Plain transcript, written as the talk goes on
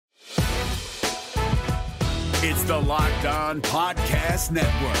It's the Locked On Podcast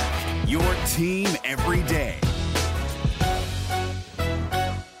Network, your team every day.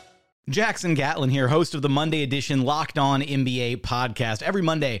 Jackson Gatlin here, host of the Monday edition Locked On NBA podcast. Every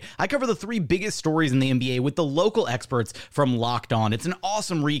Monday, I cover the three biggest stories in the NBA with the local experts from Locked On. It's an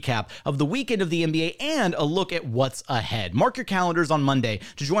awesome recap of the weekend of the NBA and a look at what's ahead. Mark your calendars on Monday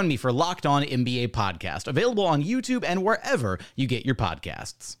to join me for Locked On NBA podcast, available on YouTube and wherever you get your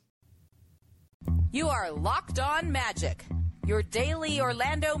podcasts. You are Locked On Magic, your daily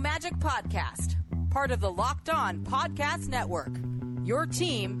Orlando Magic podcast, part of the Locked On Podcast Network, your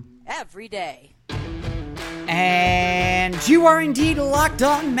team every day. And you are indeed Locked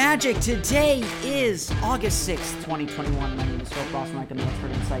On Magic. Today is August 6th, 2021. My name is Phil Frost, I'm the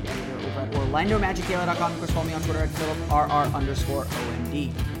expert insight editor over at OrlandoMagicDaily.com. Of course, follow me on Twitter at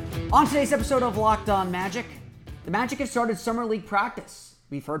PhilipRR_OMD. On today's episode of Locked On Magic, the Magic have started Summer League practice.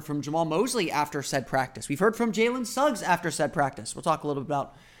 We've heard from Jamahl Mosley after said practice. We've heard from Jalen Suggs after said practice. We'll talk a little bit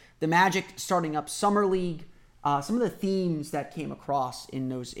about the Magic starting up Summer League. Some of the themes that came across in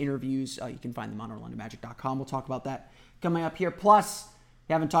those interviews, you can find them on OrlandoMagic.com. We'll talk about that coming up here. Plus,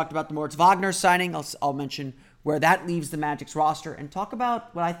 we haven't talked about the Moritz Wagner signing. I'll mention where that leaves the Magic's roster and talk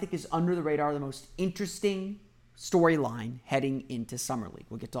about what I think is under the radar, the most interesting storyline heading into Summer League.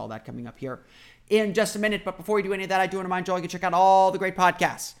 We'll get to all that coming up here in just a minute. But before we do any of that, I do want to remind you all you can check out all the great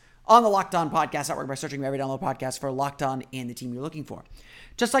podcasts on the Locked On Podcast Network by searching every download podcast for Locked On and the team you're looking for.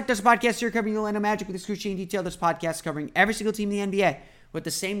 Just like there's a podcast here covering the Orlando Magic with excruciating detail, there's podcasts covering every single team in the NBA with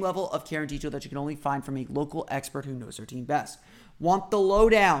the same level of care and detail that you can only find from a local expert who knows their team best. Want the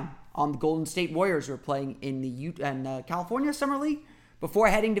lowdown on the Golden State Warriors who are playing in the California Summer League? Before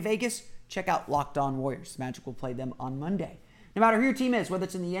heading to Vegas, check out Locked On Warriors. Magic will play them on Monday. No matter who your team is, whether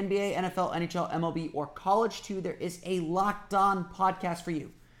it's in the NBA, NFL, NHL, MLB, or college too, there is a Locked On podcast for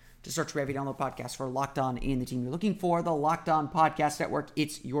you. To search for every download podcast for Locked On and the team you're looking for, the Locked On Podcast Network.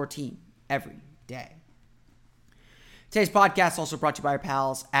 It's your team every day. Today's podcast also brought to you by our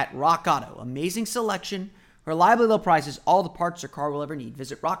pals at Rock Auto. Amazing selection, reliably low prices, all the parts your car will ever need.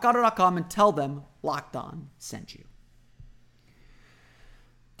 Visit rockauto.com and tell them Locked On sent you.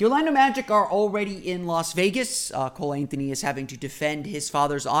 The Orlando Magic are already in Las Vegas. Cole Anthony is having to defend his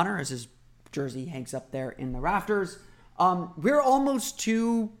father's honor as his jersey hangs up there in the rafters. We're almost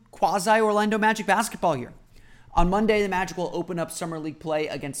to quasi-Orlando Magic basketball here. On Monday, the Magic will open up Summer League play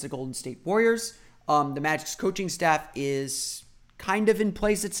against the Golden State Warriors. The Magic's coaching staff is kind of in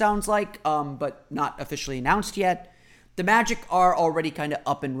place, it sounds like, but not officially announced yet. The Magic are already kind of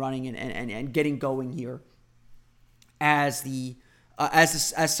up and running and getting going here as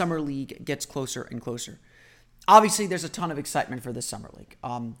Summer League gets closer and closer. Obviously, there's a ton of excitement for this Summer League.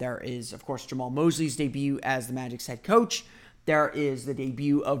 There is, of course, Jamahl Mosley's debut as the Magic's head coach. There is the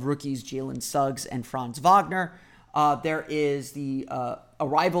debut of rookies Jalen Suggs and Franz Wagner. There is the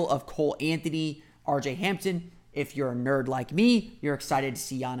arrival of Cole Anthony, RJ Hampton. If you're a nerd like me, you're excited to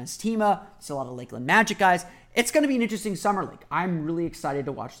see Giannis Tima. See a lot of Lakeland Magic guys. It's going to be an interesting Summer League. I'm really excited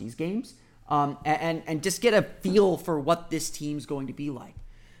to watch these games and just get a feel for what this team's going to be like.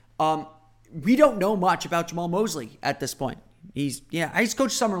 We don't know much about Jamahl Mosley at this point. He's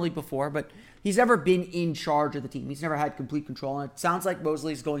coached Summer League before, but he's never been in charge of the team. He's never had complete control, and it sounds like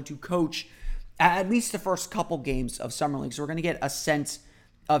Mosley's going to coach at least the first couple games of Summer League, so we're going to get a sense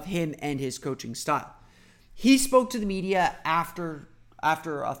of him and his coaching style. He spoke to the media after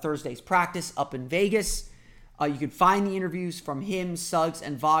Thursday's practice up in Vegas. You can find the interviews from him, Suggs,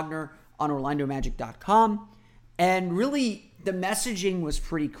 and Wagner on OrlandoMagic.com, and really the messaging was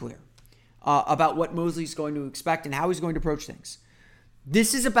pretty clear about what Mosley's going to expect and how he's going to approach things.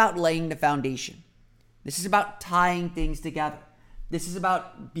 This is about laying the foundation. This is about tying things together. This is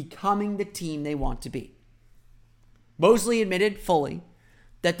about becoming the team they want to be. Mosley admitted fully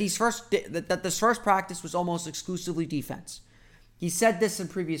that this first practice was almost exclusively defense. He said this in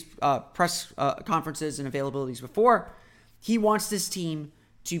previous press conferences and availabilities before. He wants this team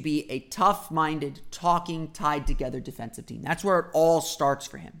to be a tough-minded, talking, tied-together defensive team. That's where it all starts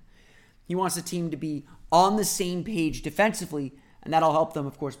for him. He wants the team to be on the same page defensively, and that'll help them,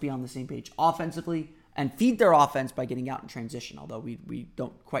 of course, be on the same page offensively and feed their offense by getting out in transition, although we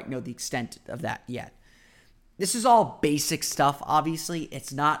don't quite know the extent of that yet. This is all basic stuff, obviously.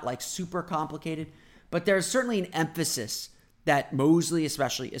 It's not like super complicated, but there's certainly an emphasis that Mosley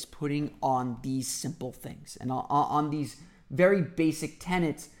especially is putting on these simple things and on these very basic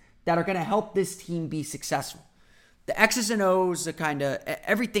tenets that are going to help this team be successful. The X's and O's, the kind of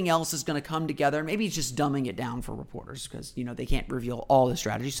everything else is going to come together. Maybe it's just dumbing it down for reporters because, they can't reveal all the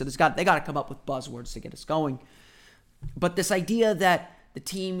strategies. So they got to come up with buzzwords to get us going. But this idea that the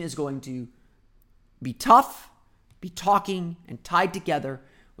team is going to be tough, be talking and tied together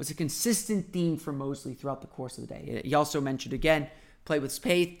was a consistent theme for Mosley throughout the course of the day. He also mentioned again, play with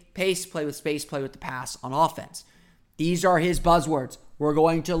pace, play with space, play with the pass on offense. These are his buzzwords. We're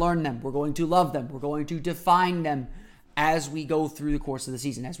going to learn them. We're going to love them. We're going to define them as we go through the course of the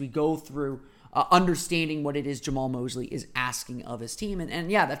season, as we go through understanding what it is Jamahl Mosley is asking of his team.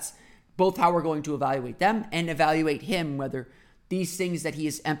 And yeah, that's both how we're going to evaluate them and evaluate him, whether these things that he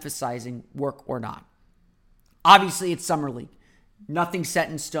is emphasizing work or not. Obviously, it's Summer League. Nothing set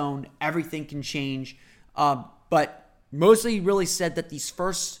in stone. Everything can change. But Mosley really said that these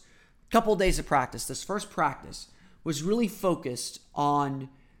first couple of days of practice, this first practice, was really focused on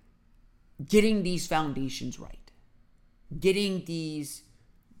getting these foundations right, getting these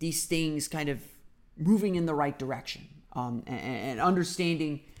things kind of moving in the right direction, and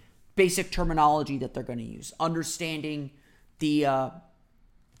understanding basic terminology that they're going to use, understanding the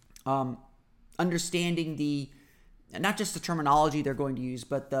not just the terminology they're going to use,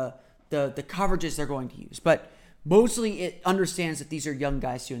 but the coverages they're going to use. But Mosley, it understands that these are young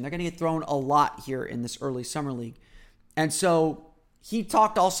guys too, and they're going to get thrown a lot here in this early summer league. And so he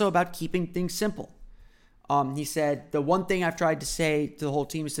talked also about keeping things simple. He said, the one thing I've tried to say to the whole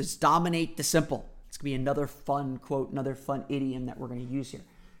team is to dominate the simple. It's going to be another fun quote, another fun idiom that we're going to use here.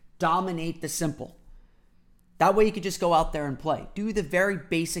 Dominate the simple. That way you can just go out there and play. Do the very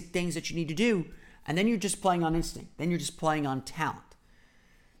basic things that you need to do, and then you're just playing on instinct. Then you're just playing on talent.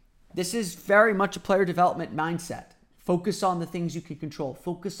 This is very much a player development mindset. Focus on the things you can control.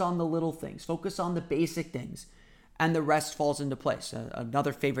 Focus on the little things. Focus on the basic things. And the rest falls into place.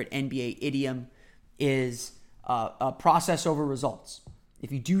 Another favorite NBA idiom is process over results.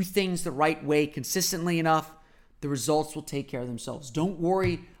 If you do things the right way consistently enough, the results will take care of themselves. Don't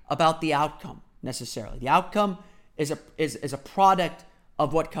worry about the outcome necessarily. The outcome is a product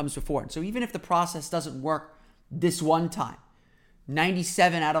of what comes before. And so even if the process doesn't work this one time,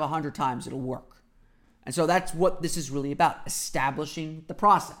 97 out of 100 times it'll work. And so that's what this is really about, establishing the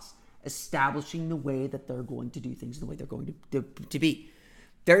process, establishing the way that they're going to do things, the way they're going to be.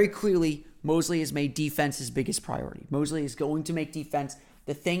 Very clearly, Mosley has made defense his biggest priority. Mosley is going to make defense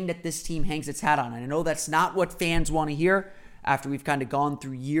the thing that this team hangs its hat on. And I know that's not what fans want to hear after we've kind of gone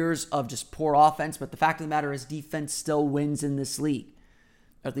through years of just poor offense, but the fact of the matter is defense still wins in this league.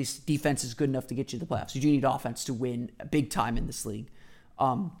 Or at least defense is good enough to get you to the playoffs. You do need offense to win big time in this league.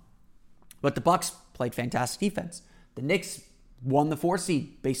 But the Bucks played fantastic defense. The Knicks won the 4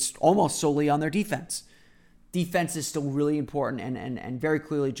 seed based almost solely on their defense. Defense is still really important, and very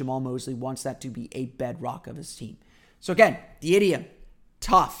clearly Jamahl Mosley wants that to be a bedrock of his team. So again, the idiom,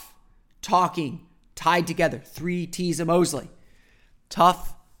 tough, talking, tied together. 3 T's of Mosley.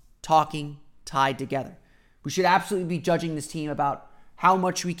 Tough, talking, tied together. We should absolutely be judging this team about how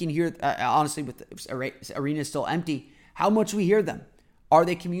much we can hear, honestly, with the arena still empty, how much we hear them. Are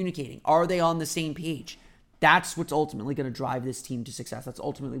they communicating? Are they on the same page? That's what's ultimately going to drive this team to success. That's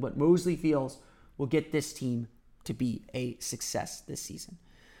ultimately what Mosley feels will get this team to be a success this season.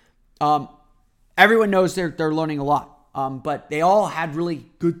 Everyone knows they're learning a lot, but they all had really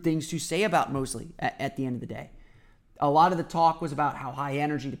good things to say about Mosley at the end of the day. A lot of the talk was about how high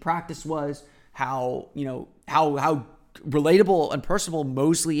energy the practice was, how relatable and personable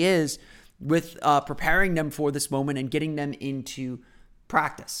Mosley is with preparing them for this moment and getting them into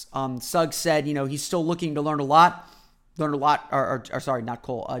practice. Suggs said, he's still looking to learn a lot. Jalen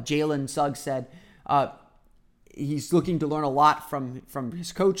Suggs said he's looking to learn a lot from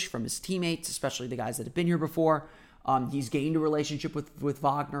his coach, from his teammates, especially the guys that have been here before. He's gained a relationship with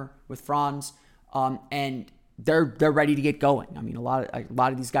Wagner, with Franz, and they're ready to get going. I mean, a lot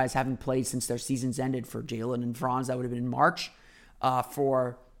of these guys haven't played since their seasons ended. For Jalen and Franz, that would have been in March.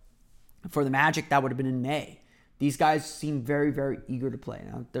 For the Magic, that would have been in May. These guys seem very, very eager to play.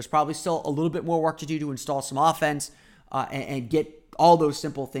 Now, there's probably still a little bit more work to do to install some offense and get all those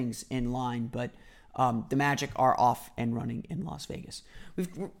simple things in line, but the Magic are off and running in Las Vegas.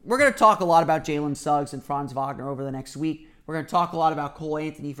 We're going to talk a lot about Jalen Suggs and Franz Wagner over the next week. We're going to talk a lot about Cole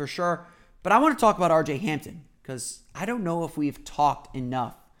Anthony for sure, but I want to talk about RJ Hampton because I don't know if we've talked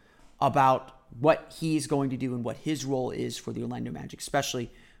enough about what he's going to do and what his role is for the Orlando Magic,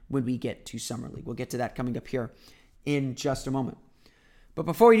 especially when we get to Summer League. We'll get to that coming up here in just a moment. But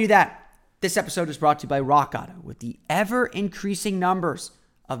before we do that, this episode is brought to you by Rock Auto. With the ever-increasing numbers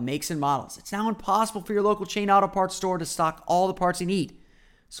of makes and models, it's now impossible for your local chain auto parts store to stock all the parts you need.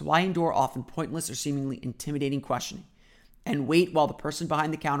 So why endure often pointless or seemingly intimidating questioning? And wait while the person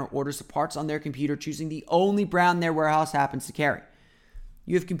behind the counter orders the parts on their computer, choosing the only brand their warehouse happens to carry.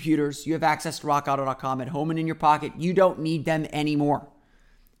 You have computers, you have access to rockauto.com at home and in your pocket. You don't need them anymore.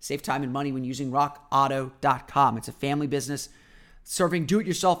 Save time and money when using rockauto.com. It's a family business serving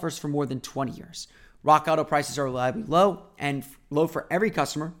do-it-yourselfers for more than 20 years. Rock Auto prices are reliably low and low for every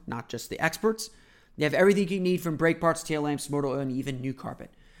customer, not just the experts. They have everything you need from brake parts, tail lamps, motor oil, and even new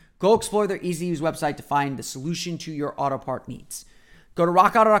carpet. Go explore their easy-to-use website to find the solution to your auto part needs. Go to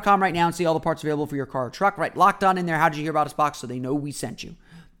rockauto.com right now and see all the parts available for your car or truck. Right, Locked On in there. How did you hear about us box so they know we sent you?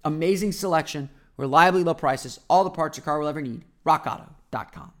 Amazing selection, reliably low prices, all the parts your car will ever need.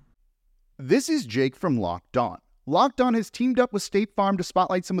 rockauto.com. This is Jake from Locked On. Locked On has teamed up with State Farm to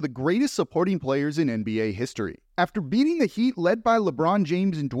spotlight some of the greatest supporting players in NBA history. After beating the Heat led by LeBron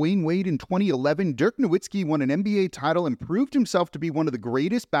James and Dwayne Wade in 2011, Dirk Nowitzki won an NBA title and proved himself to be one of the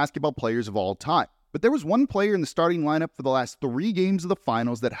greatest basketball players of all time. But there was one player in the starting lineup for the last 3 games of the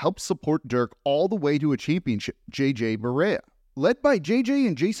finals that helped support Dirk all the way to a championship, JJ Barea. Led by JJ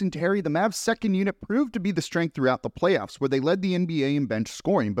and Jason Terry, the Mavs' second unit proved to be the strength throughout the playoffs, where they led the NBA in bench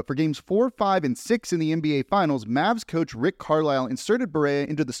scoring. But for games 4, 5, and 6 in the NBA Finals, Mavs coach Rick Carlisle inserted Barea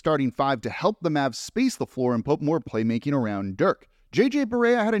into the starting 5 to help the Mavs space the floor and put more playmaking around Dirk. JJ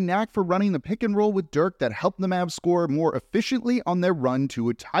Barea had a knack for running the pick and roll with Dirk that helped the Mavs score more efficiently on their run to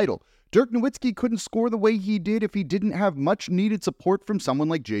a title. Dirk Nowitzki couldn't score the way he did if he didn't have much needed support from someone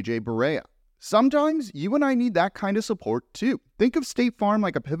like JJ Barea. Sometimes you and I need that kind of support too. Think of State Farm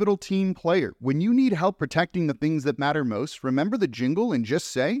like a pivotal team player. When you need help protecting the things that matter most, remember the jingle and just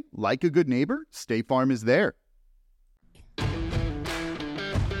say, like a good neighbor, State Farm is there.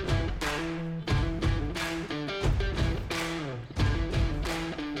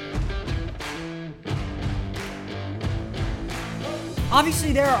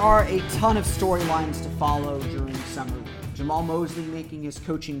 Obviously, there are a ton of storylines to follow during summer league. Jamahl Mosley making his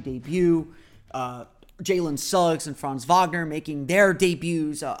coaching debut, Jalen Suggs and Franz Wagner making their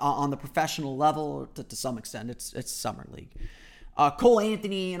debuts on the professional level to some extent. It's summer league. Cole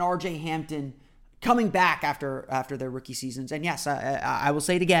Anthony and RJ Hampton coming back after their rookie seasons. And yes, I will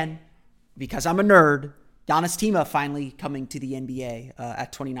say it again because I'm a nerd. Giannis Tima finally coming to the NBA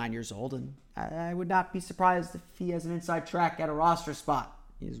at 29 years old, and I would not be surprised if he has an inside track at a roster spot.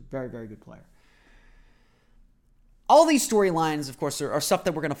 He's a very, very good player. All these storylines, of course, are stuff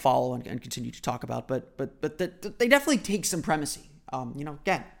that we're going to follow and continue to talk about, but they definitely take some primacy.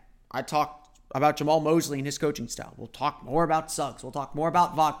 Again, I talked about Jamahl Mosley and his coaching style. We'll talk more about Suggs. We'll talk more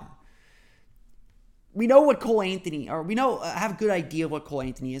about Wagner. We know what Cole Anthony, or we have a good idea of what Cole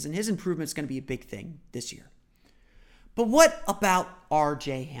Anthony is, and his improvement is going to be a big thing this year. But what about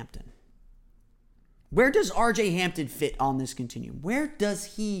RJ Hampton? Where does RJ Hampton fit on this continuum? Where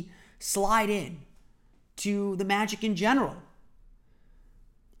does he slide in to the Magic in general?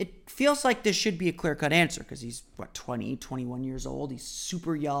 It feels like this should be a clear-cut answer because he's, 20, 21 years old. He's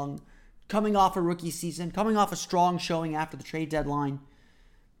super young, coming off a rookie season, coming off a strong showing after the trade deadline.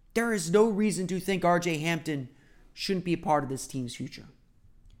 There is no reason to think RJ Hampton shouldn't be a part of this team's future.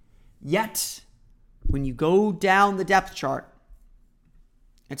 Yet, when you go down the depth chart,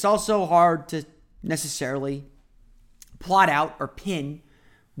 it's also hard to necessarily plot out or pin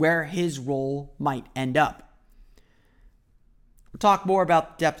where his role might end up. We'll talk more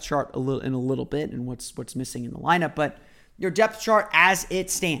about the depth chart in a little bit and what's missing in the lineup, but your depth chart as it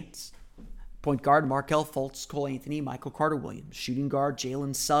stands. Point guard, Markelle Fultz, Cole Anthony, Michael Carter-Williams. Shooting guard,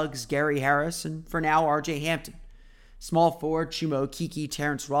 Jalen Suggs, Gary Harris, and for now, RJ Hampton. Small forward, Chuma Okeke,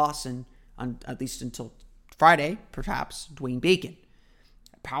 Terrence Ross, and at least until Friday, perhaps, Dwayne Bacon.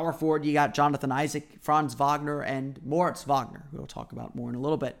 Power forward, you got Jonathan Isaac, Franz Wagner, and Moritz Wagner, who we'll talk about more in a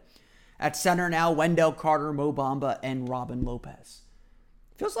little bit. At center now, Wendell Carter, Mo Bamba, and Robin Lopez.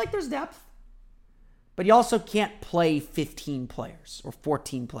 Feels like there's depth. But you also can't play 15 players or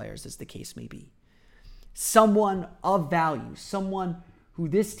 14 players, as the case may be. Someone of value, someone who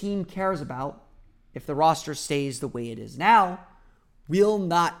this team cares about, if the roster stays the way it is now, will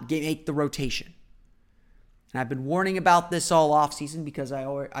not make the rotation. And I've been warning about this all offseason because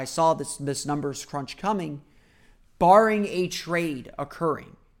I saw this numbers crunch coming. Barring a trade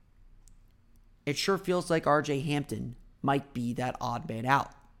occurring, it sure feels like RJ Hampton might be that odd man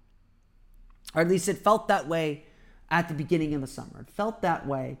out. Or at least it felt that way at the beginning of the summer. It felt that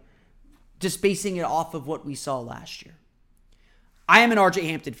way just basing it off of what we saw last year. I am an RJ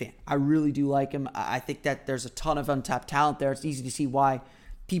Hampton fan. I really do like him. I think that there's a ton of untapped talent there. It's easy to see why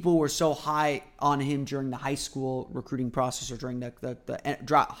people were so high on him during the high school recruiting process or during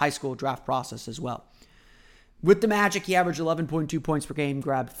the high school draft process as well. With the Magic, he averaged 11.2 points per game,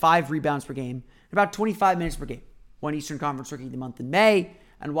 grabbed 5 rebounds per game, and about 25 minutes per game. Won Eastern Conference Rookie of the Month in May.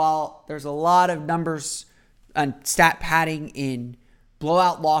 And while there's a lot of numbers and stat padding in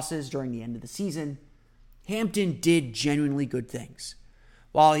blowout losses during the end of the season, Hampton did genuinely good things.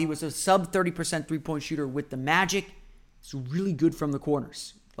 While he was a sub 30% three-point shooter with the Magic, he's really good from the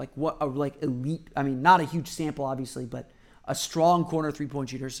corners. Elite, not a huge sample, obviously, but a strong corner three-point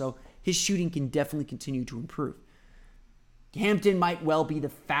shooter, so his shooting can definitely continue to improve. Hampton might well be the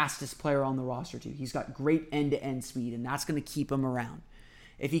fastest player on the roster, too. He's got great end-to-end speed, and that's going to keep him around.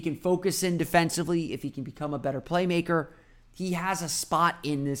 If he can focus in defensively, if he can become a better playmaker, he has a spot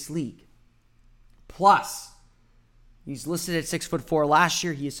in this league. Plus, he's listed at 6'4" last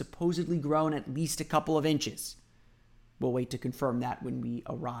year. He has supposedly grown at least a couple of inches. We'll wait to confirm that when we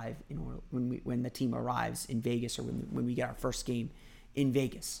arrive, when the team arrives in Vegas, or when we get our first game in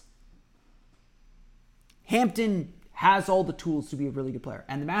Vegas. Hampton has all the tools to be a really good player,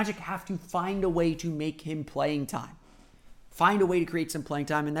 and the Magic have to find a way to make him playing time. Find a way to create some playing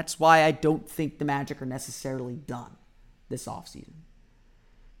time, and that's why I don't think the Magic are necessarily done this offseason.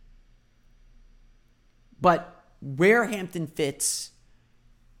 But where Hampton fits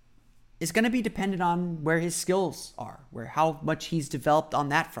is going to be dependent on where his skills are, how much he's developed on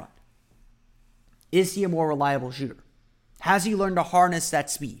that front. Is he a more reliable shooter? Has he learned to harness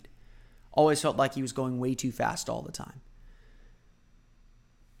that speed? Always felt like he was going way too fast all the time.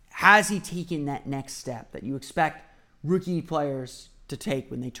 Has he taken that next step that you expect rookie players to take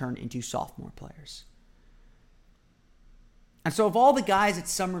when they turn into sophomore players? And so of all the guys at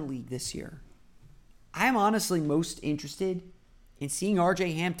Summer League this year, I'm honestly most interested in seeing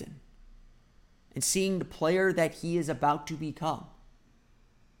RJ Hampton and seeing the player that he is about to become.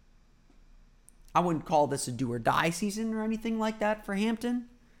 I wouldn't call this a do or die season or anything like that for Hampton.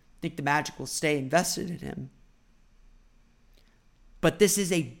 I think the Magic will stay invested in him. But this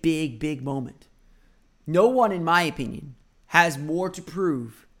is a big, big moment. No one, in my opinion, has more to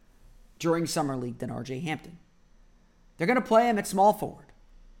prove during Summer League than RJ Hampton. They're going to play him at small forward.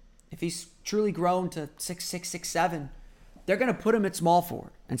 If he's truly grown to 6'6", 6'7", they're going to put him at small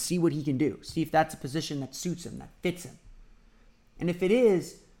forward and see what he can do. See if that's a position that suits him, that fits him. And if it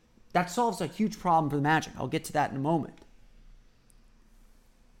is, that solves a huge problem for the Magic. I'll get to that in a moment.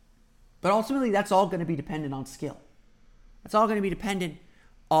 But ultimately, that's all going to be dependent on skill. That's all going to be dependent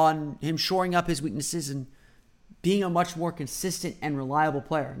on him shoring up his weaknesses and being a much more consistent and reliable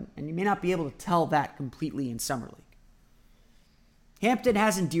player. And you may not be able to tell that completely in Summer League. Hampton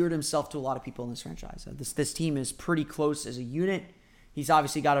has endeared himself to a lot of people in this franchise. This team is pretty close as a unit. He's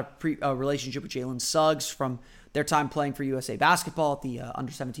obviously got a relationship with Jalen Suggs from their time playing for USA Basketball at the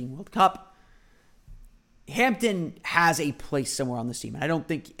Under-17 World Cup. Hampton has a place somewhere on this team, and I don't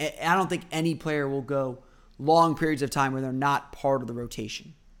think any player will go long periods of time where they're not part of the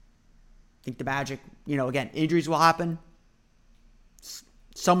rotation. I think the Magic, again, injuries will happen.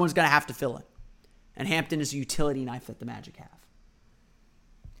 Someone's going to have to fill in, and Hampton is a utility knife that the Magic have.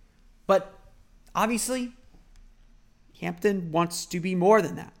 But obviously, Hampton wants to be more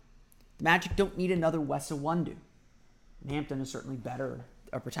than that. The Magic don't need another Wes Iwundu. And Hampton is certainly better,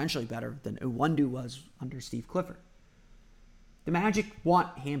 or potentially better, than Iwundu was under Steve Clifford. The Magic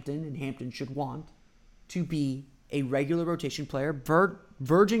want Hampton, and Hampton should want, to be a regular rotation player,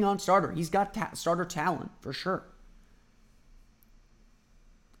 verging on starter. He's got starter talent, for sure.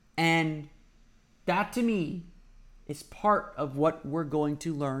 And that, to me, is part of what we're going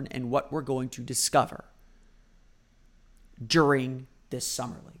to learn and what we're going to discover during this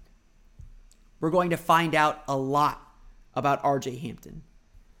Summer League. We're going to find out a lot about RJ Hampton,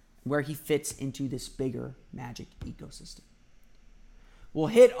 where he fits into this bigger Magic ecosystem. We'll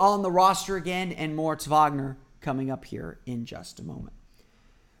hit on the roster again and Moritz Wagner coming up here in just a moment.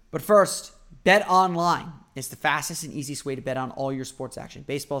 But first, Bet Online is the fastest and easiest way to bet on all your sports action.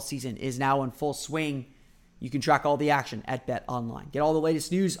 Baseball season is now in full swing. You can track all the action at Bet Online. Get all the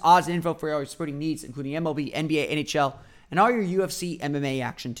latest news, odds, and info for all your sporting needs, including MLB, NBA, NHL, and all your UFC, MMA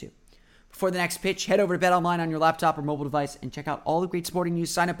action too. Before the next pitch, head over to Bet Online on your laptop or mobile device and check out all the great sporting news,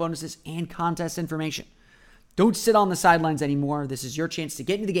 sign-up bonuses, and contest information. Don't sit on the sidelines anymore. This is your chance to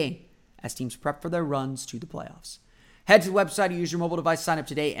get into the game as teams prep for their runs to the playoffs. Head to the website or use your mobile device, sign up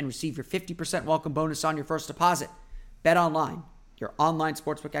today, and receive your 50% welcome bonus on your first deposit. Bet Online, your online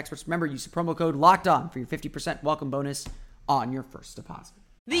sportsbook experts. Remember, use the promo code LOCKEDON for your 50% welcome bonus on your first deposit.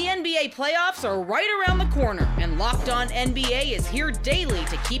 The NBA playoffs are right around the corner, and Locked On NBA is here daily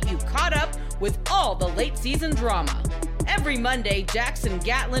to keep you caught up with all the late season drama. Every Monday, Jackson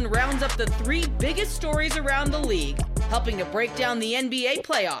Gatlin rounds up the 3 biggest stories around the league, helping to break down the NBA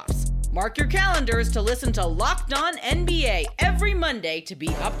playoffs. Mark your calendars to listen to Locked On NBA every Monday to be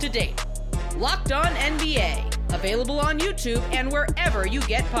up to date. Locked On NBA, available on YouTube and wherever you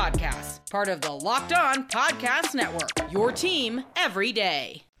get podcasts. Part of the Locked On Podcast Network, your team every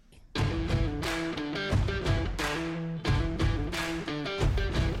day.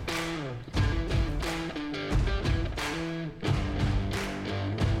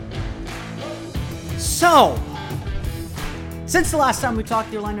 So, since the last time we talked,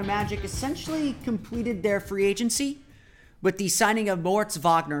 the Orlando Magic essentially completed their free agency with the signing of Moritz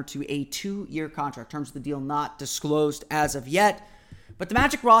Wagner to a 2-year contract. Terms of the deal not disclosed as of yet. But the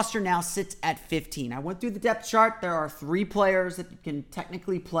Magic roster now sits at 15. I went through the depth chart. There are 3 players that can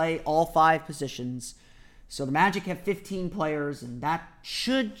technically play all 5 positions. So the Magic have 15 players, and that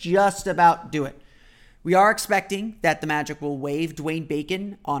should just about do it. We are expecting that the Magic will waive Dwayne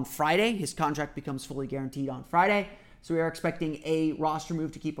Bacon on Friday. His contract becomes fully guaranteed on Friday. So we are expecting a roster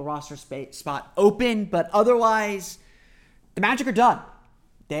move to keep a roster spot open. But otherwise, the Magic are done.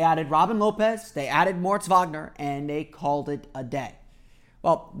 They added Robin Lopez, they added Moritz Wagner, and they called it a day.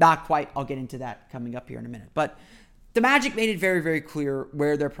 Well, not quite. I'll get into that coming up here in a minute. But the Magic made it very, very clear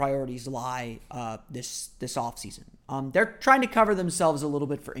where their priorities lie this offseason. They're trying to cover themselves a little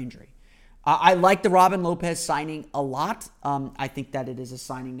bit for injury. I like the Robin Lopez signing a lot. I think that it is a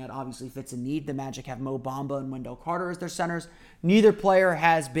signing that obviously fits a need. The Magic have Mo Bamba and Wendell Carter as their centers. Neither player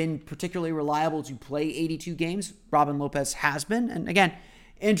has been particularly reliable to play 82 games. Robin Lopez has been. And again,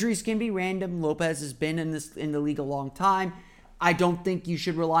 injuries can be random. Lopez has been in the league a long time. I don't think you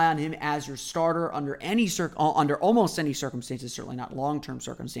should rely on him as your starter under almost any circumstances, certainly not long-term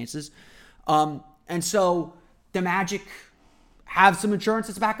circumstances. And so the Magic have some insurance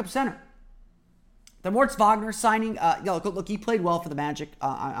as a backup center. The Moritz Wagner signing, look, he played well for the Magic.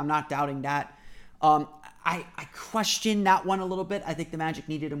 I'm not doubting that. I question that one a little bit. I think the Magic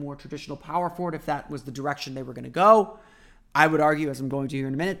needed a more traditional power forward if that was the direction they were going to go. I would argue, as I'm going to here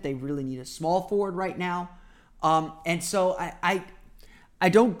in a minute, they really need a small forward right now. And so I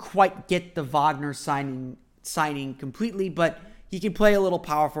don't quite get the Wagner signing completely, but he can play a little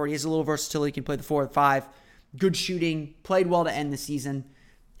power forward. He has a little versatility. He can play the 4 or 5. Good shooting. Played well to end the season.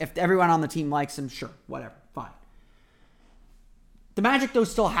 If everyone on the team likes him, sure, whatever, fine. The Magic, though,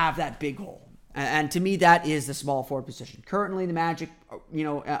 still have that big hole. And to me, that is the small forward position. Currently, the Magic,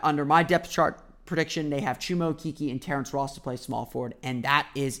 under my depth chart prediction, they have Chumo, Kiki, and Terrence Ross to play small forward, and that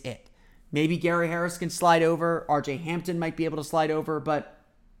is it. Maybe Gary Harris can slide over. RJ Hampton might be able to slide over. But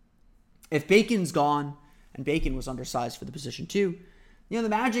if Bacon's gone, and Bacon was undersized for the position too, the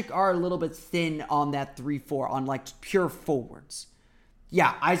Magic are a little bit thin on that 3-4, on like pure forwards.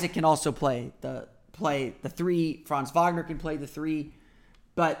 Yeah, Isaac can also play the 3. Franz Wagner can play the 3.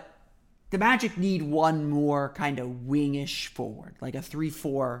 But the Magic need one more kind of wingish forward, like a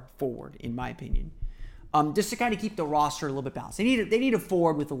 3-4 forward, in my opinion. Just to kind of keep the roster a little bit balanced. They need a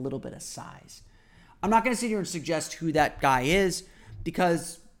forward with a little bit of size. I'm not going to sit here and suggest who that guy is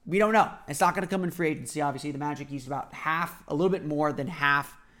because we don't know. It's not going to come in free agency. Obviously, the Magic used about a little bit more than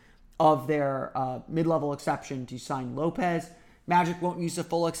half of their mid-level exception to sign Lopez. Magic won't use the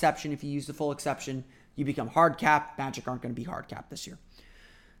full exception. If you use the full exception, you become hard cap. Magic aren't going to be hard cap this year.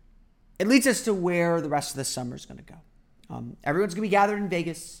 It leads us to where the rest of the summer is going to go. Everyone's going to be gathered in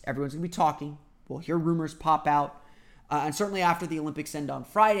Vegas. Everyone's going to be talking. We'll hear rumors pop out. And certainly after the Olympics end on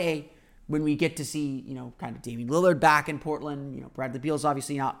Friday, when we get to see, kind of Damian Lillard back in Portland, Bradley Beal's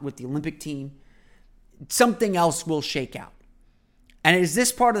obviously not with the Olympic team, something else will shake out. And it is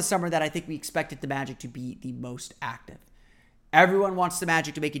this part of the summer that I think we expected the Magic to be the most active. Everyone wants the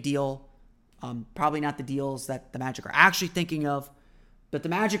Magic to make a deal. Probably not the deals that the Magic are actually thinking of, but the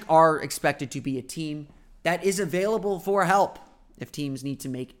Magic are expected to be a team that is available for help if teams need to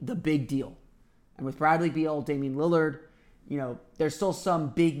make the big deal. And with Bradley Beal, Damian Lillard, there's still some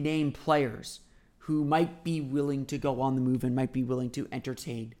big name players who might be willing to go on the move and might be willing to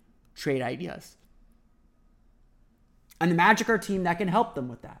entertain trade ideas. And the Magic are a team that can help them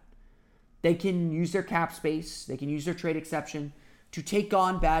with that. They can use their cap space, they can use their trade exception to take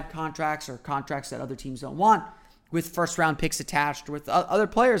on bad contracts or contracts that other teams don't want with first-round picks attached or with other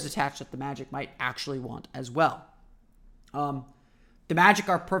players attached that the Magic might actually want as well. The Magic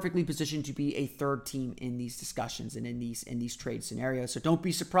are perfectly positioned to be a third team in these discussions and in these trade scenarios. So don't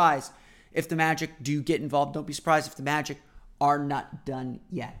be surprised if the Magic do get involved. Don't be surprised if the Magic are not done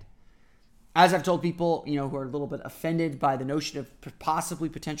yet. As I've told people, who are a little bit offended by the notion of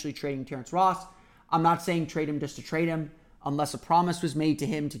potentially trading Terrence Ross, I'm not saying trade him just to trade him, unless a promise was made to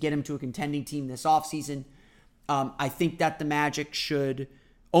him to get him to a contending team this offseason. I think that the Magic should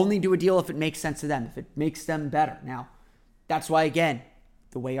only do a deal if it makes sense to them, if it makes them better. Now, that's why, again,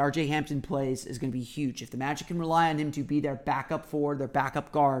 the way RJ Hampton plays is going to be huge. If the Magic can rely on him to be their backup forward, their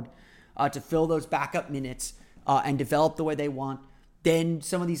backup guard, to fill those backup minutes and develop the way they want, then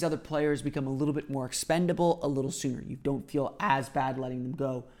some of these other players become a little bit more expendable a little sooner. You don't feel as bad letting them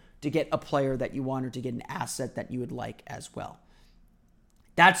go to get a player that you want or to get an asset that you would like as well.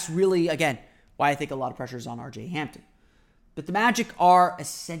 That's really, again, why I think a lot of pressure is on RJ Hampton. But the Magic are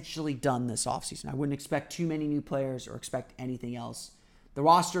essentially done this offseason. I wouldn't expect too many new players or expect anything else. The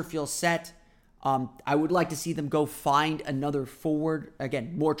roster feels set. I would like to see them go find another forward.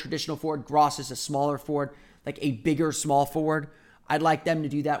 Again, more traditional forward. Gross is a smaller forward, like a bigger small forward. I'd like them to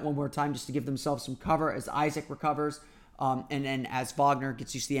do that one more time just to give themselves some cover as Isaac recovers. And then as Wagner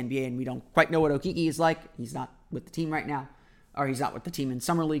gets used to the NBA, and we don't quite know what Okeke is like. He's not with the team right now, or he's not with the team in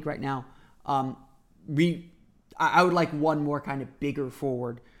Summer League right now. I would like one more kind of bigger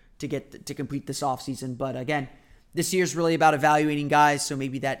forward to complete this offseason. But again, this year's really about evaluating guys, so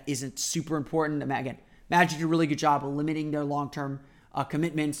maybe that isn't super important. Again, Magic did a really good job of limiting their long-term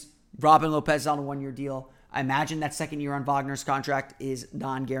commitments. Robin Lopez on a one-year deal. I imagine that second year on Wagner's contract is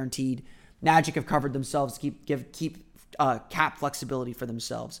non-guaranteed. Magic have covered themselves to keep cap flexibility for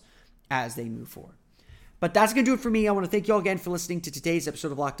themselves as they move forward. But that's going to do it for me. I want to thank you all again for listening to today's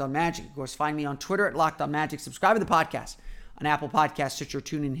episode of Locked On Magic. Of course, find me on Twitter at Locked On Magic. Subscribe to the podcast on Apple Podcasts, Stitcher,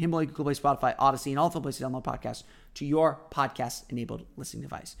 TuneIn, Himalaya, Google Play, Spotify, Odyssey, and all the places to download podcasts to your podcast-enabled listening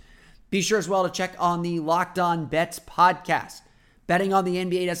device. Be sure as well to check on the Locked On Bets podcast. Betting on the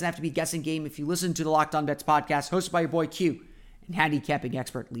NBA doesn't have to be a guessing game if you listen to the Locked On Bets podcast, hosted by your boy Q and handicapping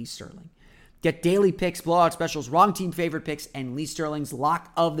expert Lee Sterling. Get daily picks, blowout specials, wrong team favorite picks, and Lee Sterling's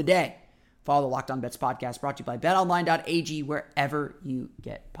Lock of the Day. Follow the Locked On Bets podcast, brought to you by betonline.ag, wherever you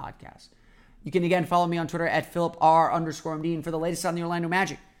get podcasts. You can again follow me on Twitter at PhilipR_MD, and for the latest on the Orlando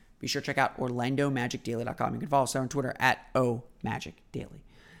Magic, be sure to check out OrlandoMagicDaily.com. You can follow us on Twitter at OMagicDaily.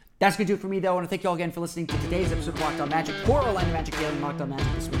 That's going to do it for me, though. I want to thank you all again for listening to today's episode of Locked On Magic for Orlando Magic Daily and Locked On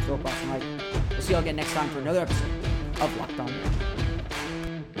Magic this week. Philip Boston White. We'll see you all again next time for another episode of Locked On Magic.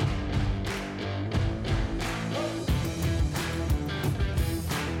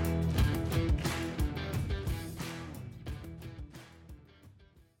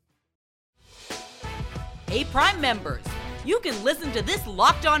 Hey, Prime members, you can listen to this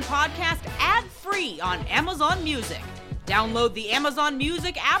Locked On podcast ad-free on Amazon Music. Download the Amazon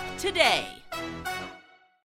Music app today.